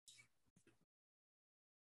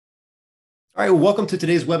All right, well, welcome to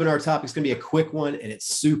today's webinar topic. It's going to be a quick one, and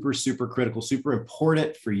it's super, super critical, super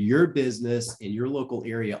important for your business in your local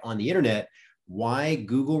area on the internet, why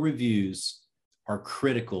Google reviews are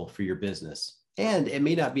critical for your business. And it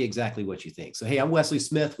may not be exactly what you think. So, hey, I'm Wesley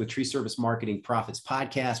Smith with Tree Service Marketing Profits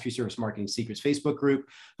Podcast, Tree Service Marketing Secrets Facebook group.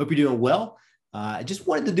 Hope you're doing well. I just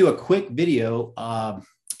wanted to do a quick video, kind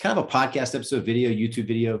of a podcast episode video, YouTube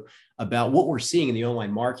video, about what we're seeing in the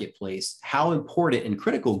online marketplace, how important and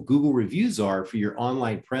critical Google reviews are for your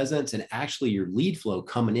online presence and actually your lead flow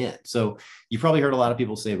coming in. So you probably heard a lot of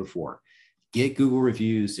people say before, get Google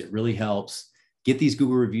reviews. It really helps. Get these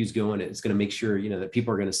Google reviews going. It's going to make sure, that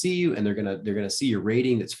people are going to see you and they're going to see your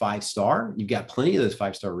rating that's 5-star. You've got plenty of those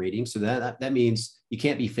 5-star ratings. So that means you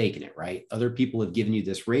can't be faking it, right? Other people have given you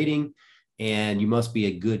this rating and you must be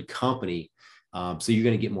a good company. So you're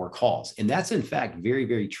going to get more calls. And that's in fact very,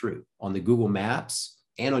 very true on the Google Maps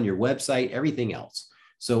and on your website, everything else.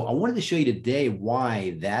 So I wanted to show you today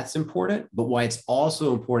why that's important, but why it's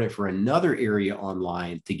also important for another area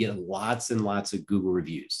online to get lots and lots of Google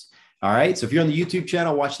reviews. All right. So if you're on the YouTube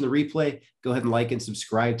channel watching the replay, go ahead and like and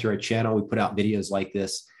subscribe to our channel. We put out videos like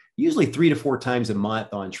this, usually 3 to 4 times a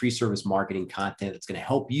month on tree service marketing content that's going to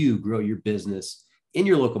help you grow your business in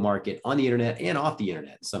your local market, on the internet and off the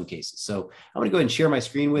internet in some cases. So I'm going to go ahead and share my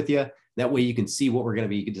screen with you. That way you can see what we're going to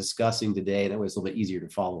be discussing today. That way it's a little bit easier to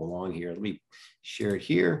follow along here. Let me share it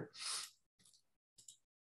here.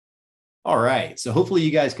 All right. So hopefully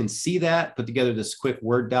you guys can see that. Put together this quick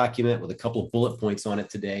Word document with a couple of bullet points on it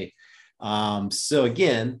today. So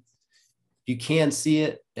again, you can see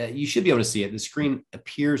it. You should be able to see it. The screen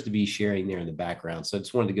appears to be sharing there in the background. So I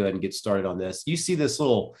just wanted to go ahead and get started on this. You see this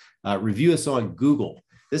little review us on Google.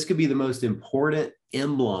 This could be the most important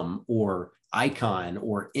emblem or icon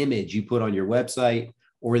or image you put on your website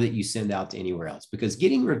or that you send out to anywhere else. Because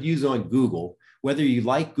getting reviews on Google, whether you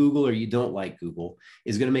like Google or you don't like Google,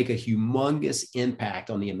 is going to make a humongous impact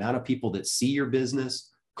on the amount of people that see your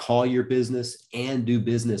business, call your business, and do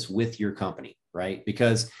business with your company. Right?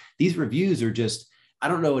 Because these reviews are just, I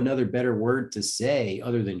don't know another better word to say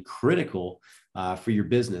other than critical for your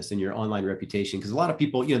business and your online reputation. Because a lot of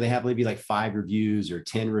people, they have maybe like 5 reviews or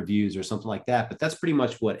 10 reviews or something like that, but that's pretty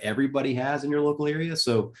much what everybody has in your local area.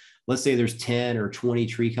 So let's say there's 10 or 20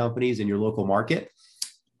 tree companies in your local market,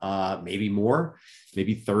 maybe more,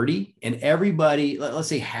 maybe 30. And everybody, let's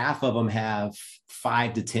say half of them have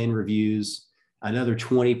 5 to 10 reviews. Another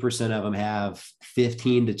 20% of them have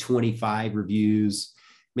 15 to 25 reviews.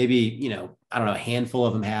 Maybe, I don't know, a handful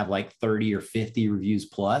of them have like 30 or 50 reviews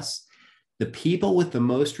plus. The people with the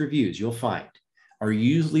most reviews you'll find are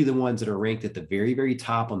usually the ones that are ranked at the very, very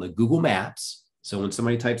top on the Google Maps. So when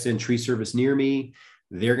somebody types in tree service near me,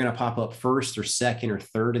 they're going to pop up first or second or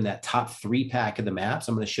third in that top 3 pack of the maps.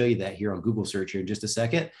 I'm going to show you that here on Google search here in just a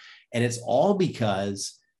second. And it's all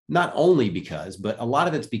because, not only because, but a lot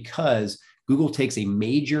of it's because Google takes a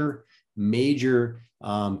major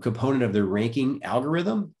component of their ranking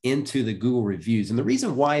algorithm into the Google reviews. And the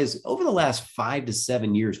reason why is over the last 5 to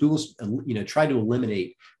 7 years, Google's, tried to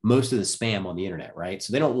eliminate most of the spam on the internet, right?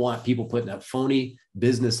 So they don't want people putting up phony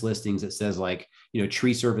business listings that says like,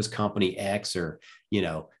 tree service company X or,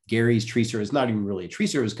 Gary's tree service. It's not even really a tree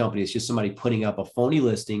service company. It's just somebody putting up a phony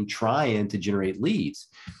listing, trying to generate leads,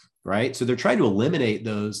 right? So they're trying to eliminate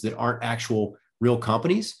those that aren't actual real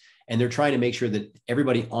companies. And they're trying to make sure that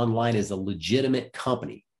everybody online is a legitimate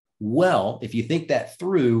company. Well, if you think that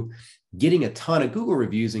through, getting a ton of Google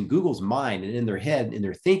reviews in Google's mind and in their head and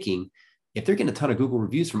their thinking, if they're getting a ton of Google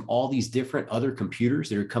reviews from all these different other computers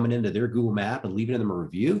that are coming into their Google map and leaving them a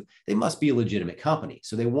review, they must be a legitimate company.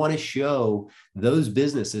 So they want to show those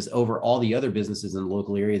businesses over all the other businesses in the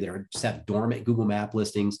local area that are just have dormant Google map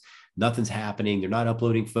listings. Nothing's happening. They're not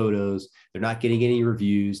uploading photos. They're not getting any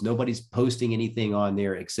reviews. Nobody's posting anything on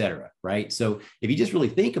there, et cetera, right? So if you just really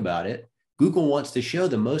think about it, Google wants to show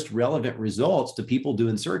the most relevant results to people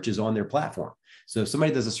doing searches on their platform. So if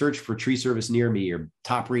somebody does a search for tree service near me or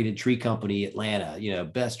top rated tree company, Atlanta,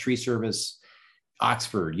 best tree service,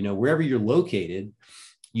 Oxford, wherever you're located,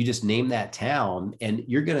 you just name that town and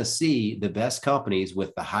you're going to see the best companies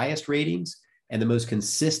with the highest ratings and the most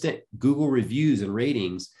consistent Google reviews and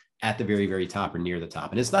ratings at the very, very top or near the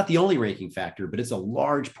top. And it's not the only ranking factor, but it's a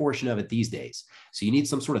large portion of it these days. So you need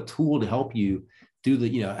some sort of tool to help you do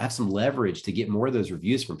have some leverage to get more of those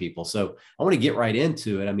reviews from people. So I want to get right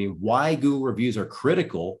into it. I mean, why Google reviews are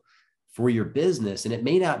critical for your business. And it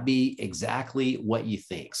may not be exactly what you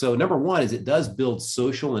think. So number one is it does build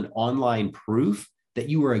social and online proof that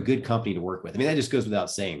you are a good company to work with. I mean, that just goes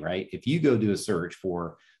without saying, right? If you go do a search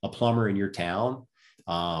for a plumber in your town,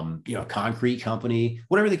 a concrete company,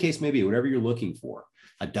 whatever the case may be, whatever you're looking for,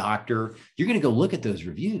 a doctor, you're going to go look at those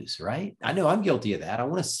reviews, right? I know I'm guilty of that. I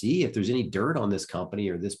want to see if there's any dirt on this company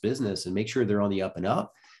or this business and make sure they're on the up and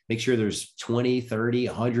up. Make sure there's 20, 30,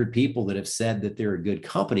 100 people that have said that they're a good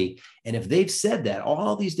company. And if they've said that,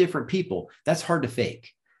 all these different people, that's hard to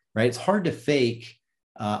fake, right? It's hard to fake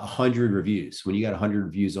 100 reviews when you got 100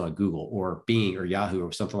 reviews on Google or Bing or Yahoo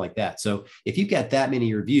or something like that. So if you've got that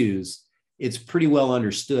many reviews, it's pretty well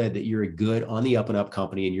understood that you're a good on the up and up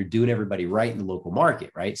company and you're doing everybody right in the local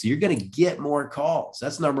market, right? So you're going to get more calls.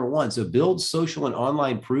 That's number one. So build social and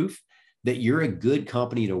online proof that you're a good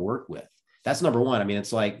company to work with. That's number one. I mean,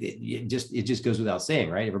 it's like, it just goes without saying,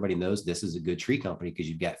 right? Everybody knows this is a good tree company because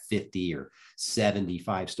you've got 50 or 70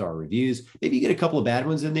 5-star reviews. Maybe you get a couple of bad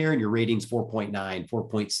ones in there and your rating's 4.9,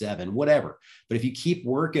 4.7, whatever. But if you keep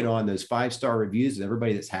working on those 5-star reviews and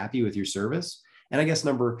everybody that's happy with your service, and I guess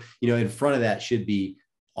in front of that should be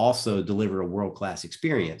also deliver a world-class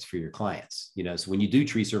experience for your clients. So when you do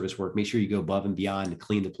tree service work, make sure you go above and beyond to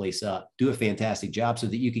clean the place up, do a fantastic job so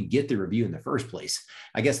that you can get the review in the first place.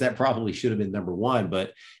 I guess that probably should have been number one,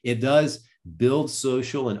 but it does build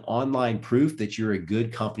social and online proof that you're a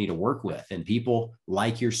good company to work with and people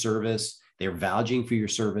like your service. They're vouching for your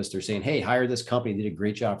service. They're saying, hey, hire this company. They did a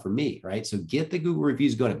great job for me, right? So get the Google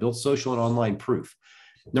reviews going to build social and online proof.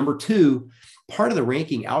 Number two, part of the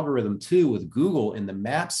ranking algorithm too with Google in the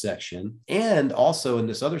Maps section and also in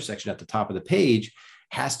this other section at the top of the page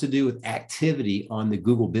has to do with activity on the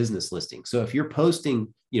Google business listing. So if you're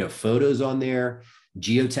posting, photos on there,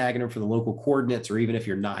 geotagging them for the local coordinates, or even if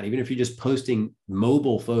you're not, even if you're just posting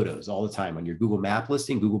mobile photos all the time on your Google Map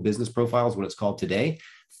listing, Google Business Profile is what it's called today,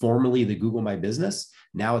 formerly the Google My Business.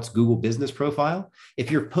 Now it's Google Business Profile.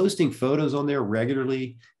 If you're posting photos on there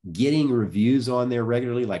regularly, getting reviews on there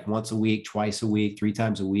regularly, like once a week, twice a week, 3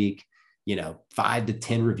 times a week, 5 to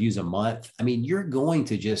 10 reviews a month, I mean, you're going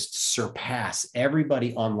to just surpass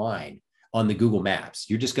everybody online on the Google Maps.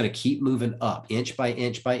 You're just going to keep moving up inch by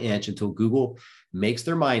inch by inch until Google makes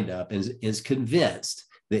their mind up and is convinced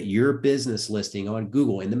that your business listing on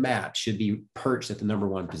Google in the map should be perched at the number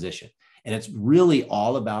 1 position. And it's really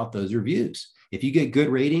all about those reviews. If you get good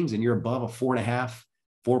ratings and you're above a 4.5,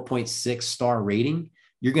 4.6 star rating,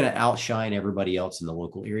 you're going to outshine everybody else in the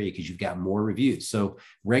local area because you've got more reviews. So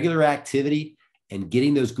regular activity and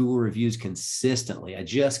getting those Google reviews consistently. I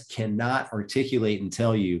just cannot articulate and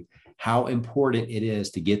tell you how important it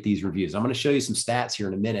is to get these reviews. I'm going to show you some stats here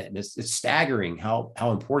in a minute, and it's staggering how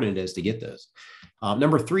important it is to get those.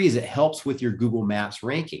 Number 3 is it helps with your Google Maps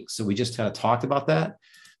rankings. So we just kind of talked about that.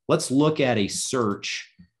 Let's look at a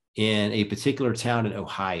search in a particular town in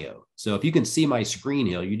Ohio. So if you can see my screen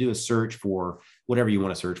here, you do a search for whatever you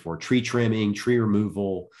want to search for, tree trimming, tree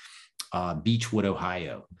removal, Beechwood,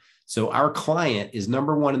 Ohio. So our client is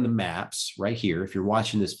number 1 in the maps right here. If you're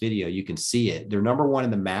watching this video, you can see it. They're number 1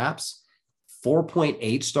 in the maps,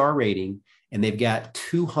 4.8 star rating, and they've got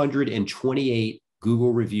 228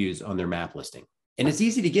 Google reviews on their map listing. And it's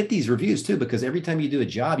easy to get these reviews too, because every time you do a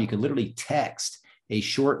job, you can literally text a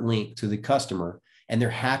short link to the customer and they're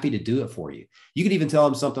happy to do it for you. You could even tell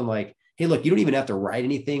them something like, hey, look, you don't even have to write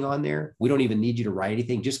anything on there. We don't even need you to write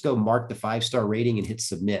anything. Just go mark the 5-star rating and hit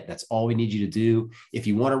submit. That's all we need you to do. If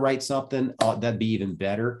you want to write something, that'd be even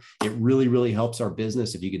better. It really, really helps our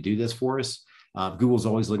business if you could do this for us. Google's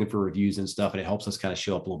always looking for reviews and stuff, and it helps us kind of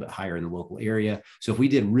show up a little bit higher in the local area. So if we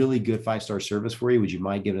did really good 5-star service for you, would you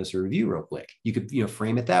mind giving us a review real quick? You could,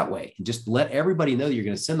 frame it that way and just let everybody know that you're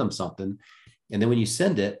going to send them something. And then when you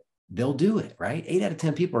send it, they'll do it, right? 8 out of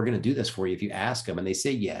 10 people are going to do this for you if you ask them and they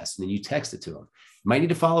say yes, and then you text it to them. You might need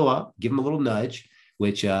to follow up, give them a little nudge,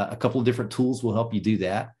 which a couple of different tools will help you do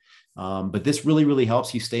that. But this really, really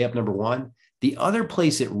helps you stay up number 1. The other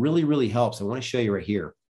place it really, really helps, I want to show you right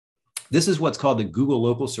here. This is what's called the Google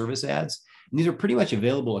Local Service Ads. And these are pretty much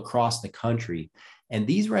available across the country. And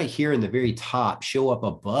these right here in the very top show up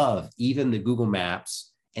above even the Google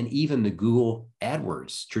Maps and even the Google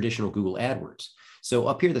AdWords, traditional Google AdWords. So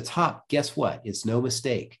up here at the top, guess what? It's no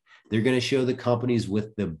mistake. They're going to show the companies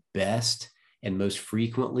with the best and most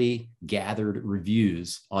frequently gathered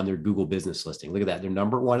reviews on their Google business listing. Look at that. They're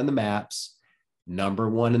number 1 in the maps, number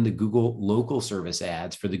 1 in the Google local service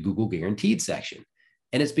ads for the Google Guaranteed section.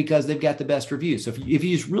 And it's because they've got the best reviews. So if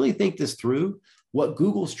you just really think this through, what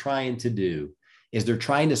Google's trying to do is they're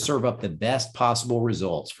trying to serve up the best possible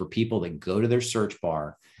results for people that go to their search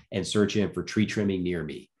bar and search in for tree trimming near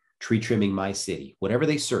me, tree trimming my city, whatever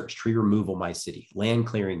they search, tree removal my city, land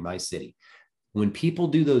clearing my city. When people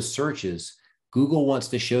do those searches, Google wants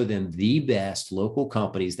to show them the best local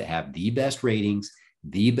companies that have the best ratings,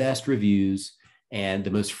 the best reviews, and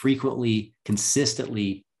the most frequently,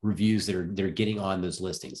 consistently reviews that they're getting on those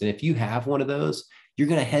listings. And if you have one of those, you're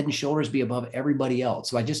going to head and shoulders be above everybody else.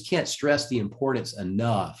 So I just can't stress the importance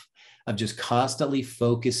enough of just constantly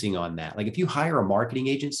focusing on that. Like if you hire a marketing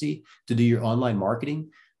agency to do your online marketing,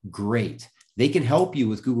 great. They can help you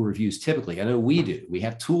with Google reviews. Typically, I know we do. We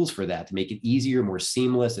have tools for that to make it easier, more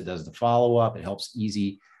seamless. It does the follow-up. It helps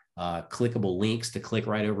easy clickable links to click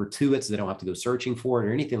right over to it so they don't have to go searching for it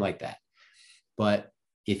or anything like that. But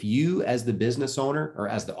if you as the business owner or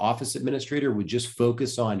as the office administrator would just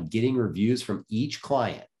focus on getting reviews from each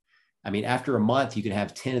client, I mean, after a month, you can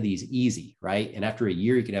have 10 of these easy, right? And after a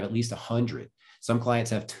year, you could have at least 100. Some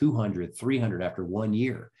clients have 200, 300 after 1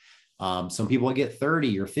 year. Some people get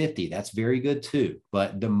 30 or 50. That's very good too.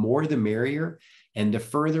 But the more the merrier. And the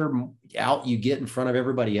further out you get in front of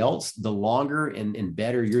everybody else, the longer and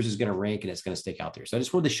better yours is going to rank and it's going to stick out there. So I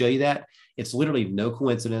just wanted to show you that. It's literally no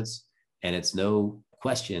coincidence and it's no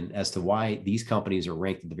question as to why these companies are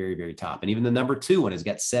ranked at the very, very top. And even the number 2 one has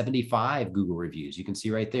got 75 Google reviews. You can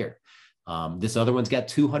see right there. This other one's got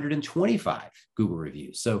 225 Google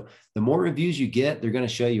reviews. So the more reviews you get, they're going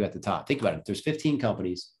to show you at the top. Think about it. If there's 15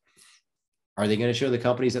 companies, are they going to show the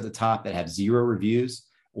companies at the top that have 0 reviews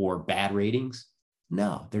or bad ratings?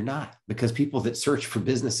 No, they're not, because people that search for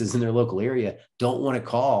businesses in their local area don't want to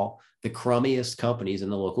call the crummiest companies in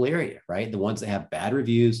the local area, right? The ones that have bad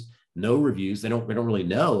reviews, no reviews. They don't really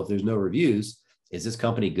know if there's no reviews. Is this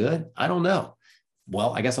company good? I don't know.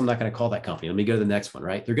 Well, I guess I'm not going to call that company. Let me go to the next one,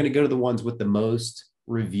 right? They're going to go to the ones with the most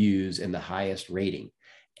reviews and the highest rating.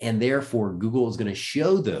 And therefore, Google is going to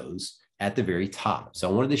show those at the very top. So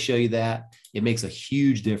I wanted to show you that. It makes a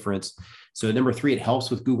huge difference. So number 3, it helps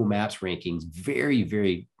with Google Maps rankings very,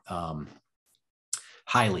 very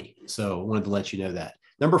highly. So I wanted to let you know that.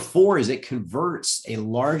 Number 4 is it converts a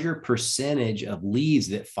larger percentage of leads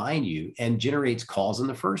that find you and generates calls in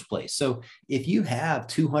the first place. So if you have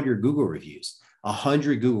 200 Google reviews,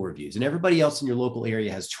 100 Google reviews, and everybody else in your local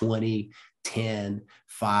area has 20, 10,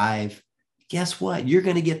 5, guess what? You're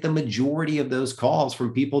going to get the majority of those calls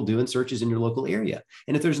from people doing searches in your local area.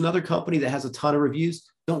 And if there's another company that has a ton of reviews,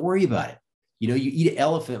 don't worry about it. You know, you eat an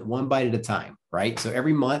elephant one bite at a time, right? So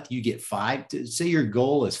every month you get 5 to, say your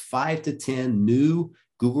goal is 5 to 10 new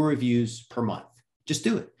Google reviews per month. Just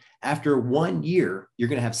do it. After 1 year, you're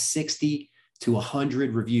going to have 60 to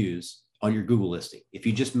 100 reviews on your Google listing. If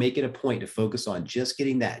you just make it a point to focus on just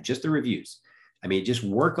getting that, just the reviews. I mean, just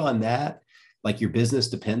work on that like your business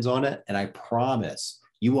depends on it. And I promise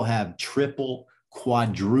you will have triple,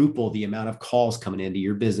 quadruple the amount of calls coming into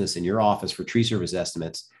your business in your office for tree service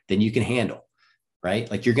estimates than you can handle, right?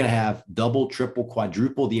 Like you're going to have double, triple,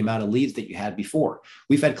 quadruple the amount of leads that you had before.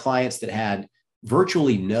 We've had clients that had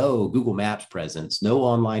virtually no Google Maps presence, no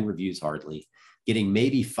online reviews hardly, getting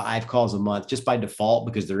maybe 5 calls a month just by default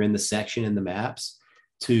because they're in the section in the maps,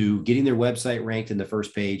 to getting their website ranked in the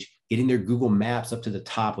first page, getting their Google Maps up to the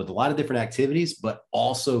top with a lot of different activities, but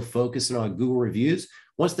also focusing on Google reviews.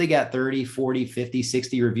 Once they got 30, 40, 50,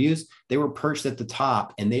 60 reviews, they were perched at the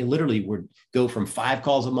top and they literally would go from 5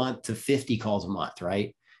 calls a month to 50 calls a month,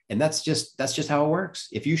 right? And that's just how it works.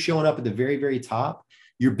 If you're showing up at the very, very top,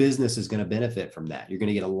 your business is going to benefit from that. You're going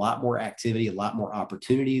to get a lot more activity, a lot more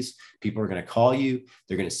opportunities. People are going to call you.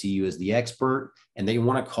 They're going to see you as the expert, and they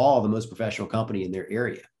want to call the most professional company in their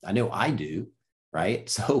area. I know I do, right?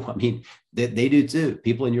 So, I mean, they do too.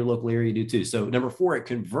 People in your local area do too. So number 4, it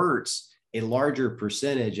converts a larger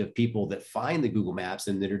percentage of people that find the Google Maps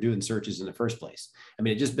and that are doing searches in the first place. I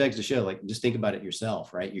mean, it just begs to show, like, just think about it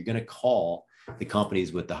yourself, right? You're going to call the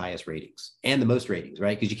companies with the highest ratings and the most ratings,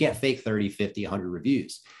 right? Because you can't fake 30, 50, 100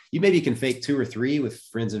 reviews. You maybe can fake 2 or 3 with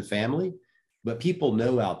friends and family, but people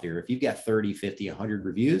know out there, if you've got 30, 50, 100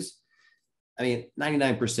 reviews, I mean,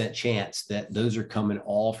 99% chance that those are coming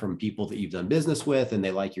all from people that you've done business with and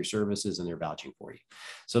they like your services and they're vouching for you.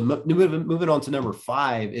 So moving on to number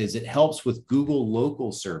 5 is it helps with Google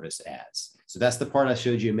local service ads. So that's the part I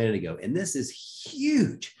showed you a minute ago. And this is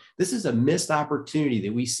huge. This is a missed opportunity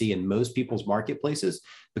that we see in most people's marketplaces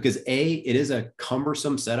because it is a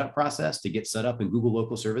cumbersome setup process to get set up in Google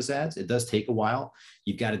local service ads. It does take a while.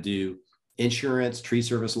 You've got to do insurance, tree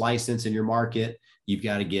service license in your market. You've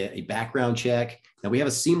got to get a background check. Now we have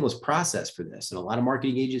a seamless process for this, and a lot of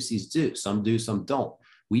marketing agencies do. Some do, some don't.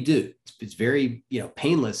 We do. It's very,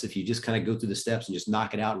 painless if you just kind of go through the steps and just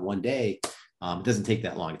knock it out in one day. It doesn't take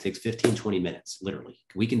that long. It takes 15, 20 minutes, literally.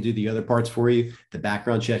 We can do the other parts for you. The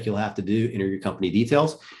background check you'll have to do, enter your company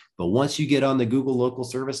details. But once you get on the Google local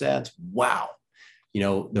service ads, wow,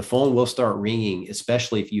 the phone will start ringing,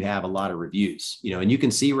 especially if you have a lot of reviews, and you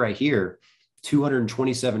can see right here,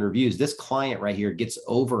 227 reviews. This client right here gets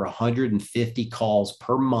over 150 calls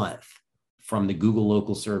per month from the Google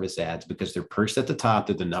local service ads because they're perched at the top.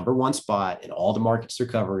 They're the number one spot in all the markets they're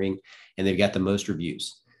covering, and they've got the most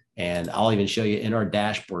reviews. And I'll even show you in our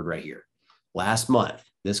dashboard right here. Last month,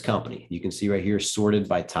 this company, you can see right here, sorted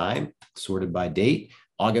by time, sorted by date,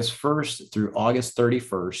 August 1st through August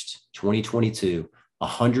 31st, 2022,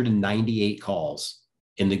 198 calls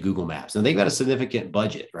in the Google Maps. And they've got a significant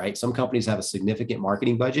budget, right? Some companies have a significant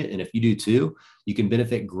marketing budget. And if you do too, you can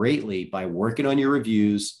benefit greatly by working on your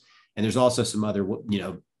reviews. And there's also some other,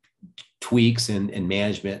 tweaks and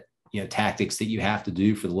management, tactics that you have to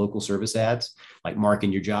do for the local service ads, like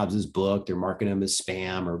marking your jobs as booked or marking them as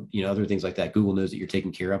spam or, other things like that. Google knows that you're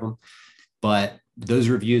taking care of them. But those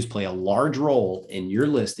reviews play a large role in your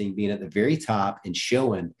listing being at the very top and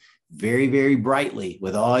showing very, very brightly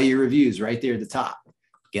with all your reviews right there at the top.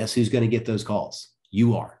 Guess who's going to get those calls?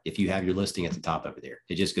 You are, if you have your listing at the top over there.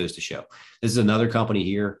 It just goes to show. This is another company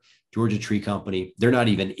here, Georgia Tree Company. They're not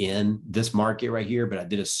even in this market right here, but I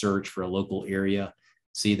did a search for a local area.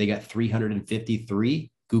 See, they got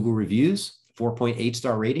 353 Google reviews, 4.8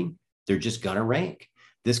 star rating. They're just going to rank.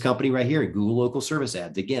 This company right here, Google local service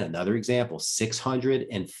ads, again, another example,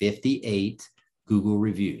 658 Google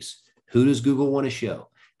reviews. Who does Google want to show?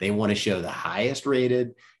 They want to show the highest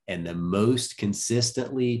rated and the most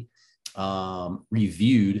consistently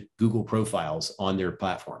reviewed Google profiles on their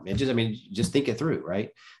platform. And just think it through,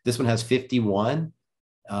 right? This one has 51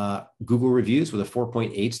 Google reviews with a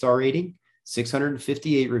 4.8 star rating,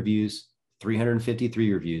 658 reviews,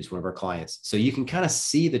 353 reviews, one of our clients. So you can kind of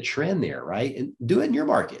see the trend there, right? And do it in your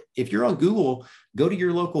market. If you're on Google, go to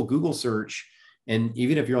your local Google search. And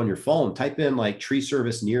even if you're on your phone, type in like tree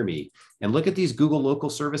service near me and look at these Google local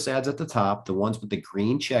service ads at the top, the ones with the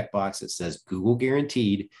green checkbox that says Google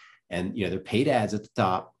guaranteed, and they're paid ads at the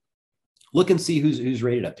top. Look and see who's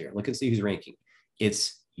rated up there. Look and see who's ranking.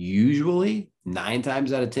 It's usually 9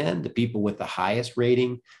 times out of 10, the people with the highest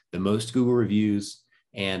rating, the most Google reviews,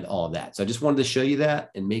 and all of that. So I just wanted to show you that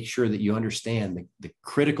and make sure that you understand the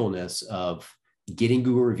criticalness of getting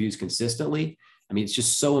Google reviews consistently. It's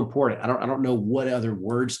just so important. I don't know what other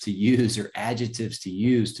words to use or adjectives to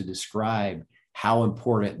use to describe how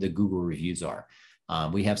important the Google reviews are.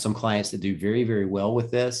 We have some clients that do very, very well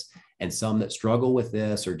with this and some that struggle with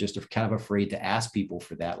this or just are kind of afraid to ask people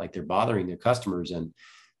for that, like they're bothering their customers. And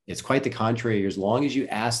it's quite the contrary. As long as you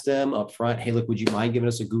ask them up front, hey, look, would you mind giving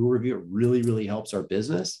us a Google review? It really, really helps our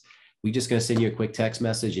business. We're just going to send you a quick text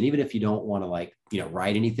message. And even if you don't want to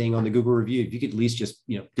write anything on the Google review, if you could at least just,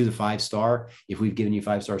 do the 5-star, if we've given you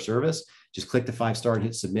 5-star service, just click the 5-star and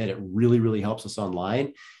hit submit. It really, really helps us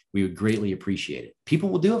online. We would greatly appreciate it. People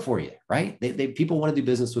will do it for you, right? People want to do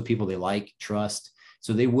business with people they like, trust.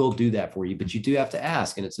 So they will do that for you, but you do have to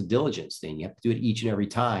ask, and it's a diligence thing. You have to do it each and every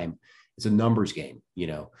time. It's a numbers game,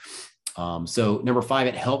 So number 5,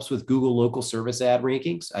 it helps with Google local service ad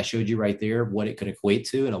rankings. I showed you right there what it could equate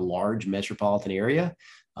to in a large metropolitan area,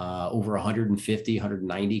 over 150,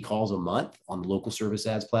 190 calls a month on the local service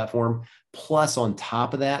ads platform. Plus on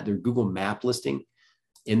top of that, their Google map listing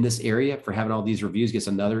in this area for having all these reviews gets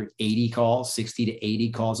another 80 calls, 60 to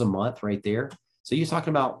 80 calls a month right there. So you're talking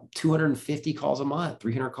about 250 calls a month,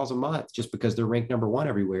 300 calls a month, just because they're ranked number 1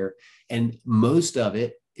 everywhere. And most of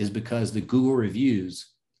it is because the Google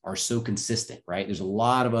reviews are so consistent, right? There's a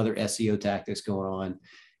lot of other SEO tactics going on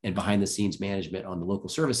and behind the scenes management on the local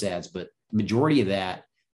service ads, but majority of that,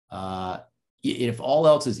 if all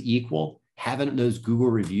else is equal, having those Google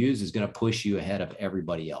reviews is going to push you ahead of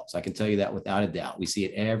everybody else. I can tell you that without a doubt. We see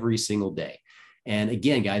it every single day. And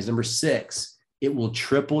again, guys, number 6, it will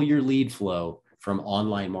triple your lead flow from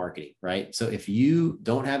online marketing, right? So if you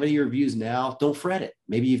don't have any reviews now, don't fret it.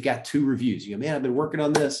 Maybe you've got 2 reviews. You go, man, I've been working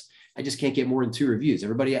on this. I just can't get more than 2 reviews.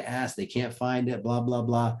 Everybody I ask, they can't find it, blah, blah,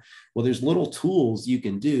 blah. Well, there's little tools you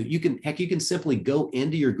can do. You can simply go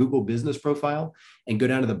into your Google business profile and go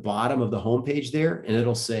down to the bottom of the homepage there, and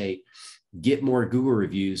it'll say, get more Google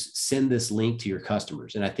reviews, send this link to your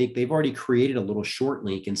customers. And I think they've already created a little short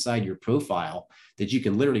link inside your profile that you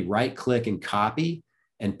can literally right click and copy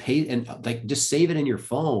and paste and just save it in your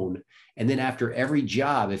phone. And then after every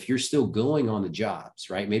job, if you're still going on the jobs,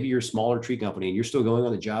 right? Maybe you're a smaller tree company and you're still going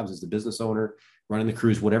on the jobs as the business owner, running the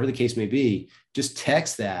crews, whatever the case may be, just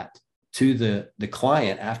text that to the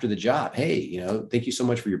client after the job. Hey, thank you so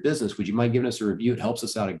much for your business. Would you mind giving us a review? It helps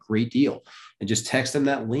us out a great deal. And just text them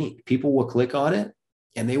that link. People will click on it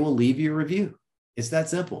and they will leave you a review. It's that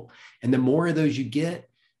simple. And the more of those you get,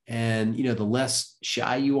 And, the less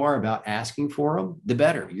shy you are about asking for them, the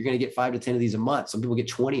better. You're going to get 5 to 10 of these a month. Some people get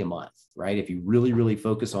 20 a month, right? If you really, really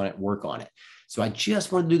focus on it, work on it. So I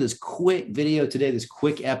just want to do this quick video today, this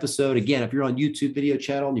quick episode. Again, if you're on YouTube video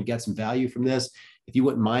channel and you've got some value from this, if you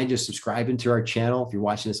wouldn't mind just subscribing to our channel, if you're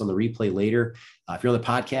watching this on the replay later, if you're on the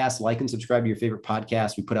podcast, like and subscribe to your favorite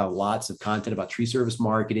podcast. We put out lots of content about tree service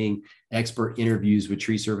marketing, expert interviews with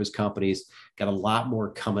tree service companies. Got a lot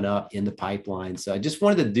more coming up in the pipeline. So I just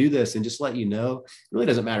wanted to do this and just let you know, it really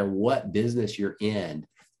doesn't matter what business you're in.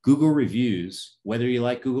 Google reviews, whether you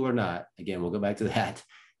like Google or not, again, we'll go back to that.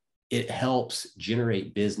 It helps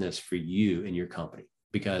generate business for you and your company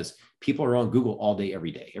because people are on Google all day,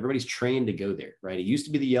 every day. Everybody's trained to go there, right? It used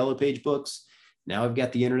to be the yellow page books. Now I've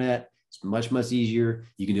got the internet. It's much, much easier.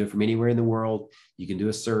 You can do it from anywhere in the world. You can do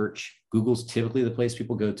a search. Google's typically the place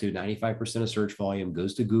people go to. 95% of search volume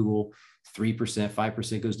goes to Google. 3%,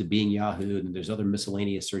 5% goes to Bing, Yahoo, and there's other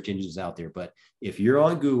miscellaneous search engines out there. But if you're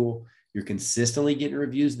on Google, you're consistently getting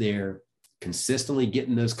reviews there, consistently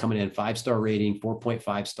getting those coming in 5-star rating,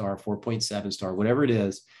 4.5 star, 4.7 star, whatever it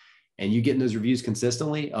is, and you getting those reviews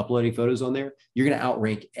consistently, uploading photos on there, you're going to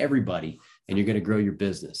outrank everybody and you're going to grow your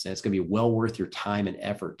business. And it's going to be well worth your time and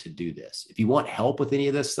effort to do this. If you want help with any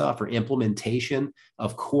of this stuff or implementation,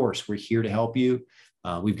 of course, we're here to help you.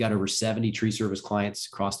 We've got over 70 tree service clients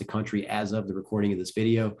across the country as of the recording of this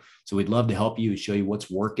video. So we'd love to help you and show you what's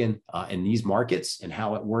working in these markets and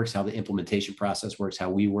how it works, how the implementation process works, how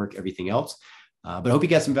we work, everything else. But I hope you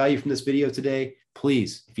got some value from this video today.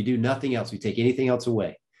 Please, if you do nothing else, if you take anything else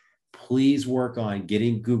away, please work on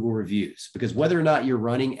getting Google reviews, because whether or not you're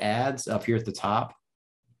running ads up here at the top,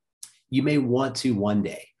 you may want to one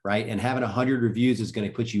day, right? And having 100 reviews is going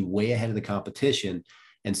to put you way ahead of the competition.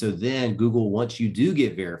 And so then Google, once you do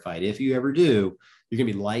get verified, if you ever do, you're going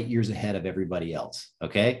to be light years ahead of everybody else.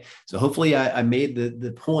 Okay. So hopefully I made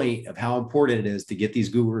the point of how important it is to get these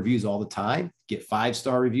Google reviews all the time, get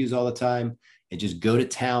 5-star reviews all the time, and just go to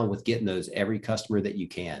town with getting those every customer that you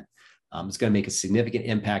can. It's going to make a significant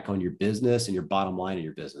impact on your business and your bottom line of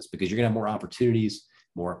your business, because you're going to have more opportunities,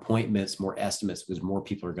 more appointments, more estimates, because more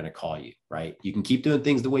people are going to call you, right? You can keep doing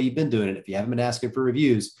things the way you've been doing it. If you haven't been asking for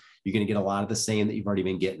reviews, you're going to get a lot of the same that you've already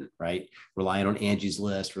been getting, right? Relying on Angie's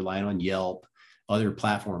List, relying on Yelp, other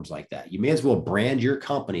platforms like that. You may as well brand your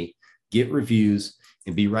company, get reviews,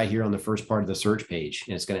 and be right here on the first part of the search page.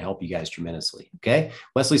 And it's going to help you guys tremendously. Okay.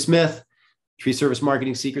 Wesley Smith, Tree Service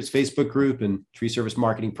Marketing Secrets Facebook group and Tree Service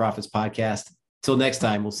Marketing Profits podcast. Till next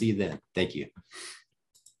time, we'll see you then. Thank you.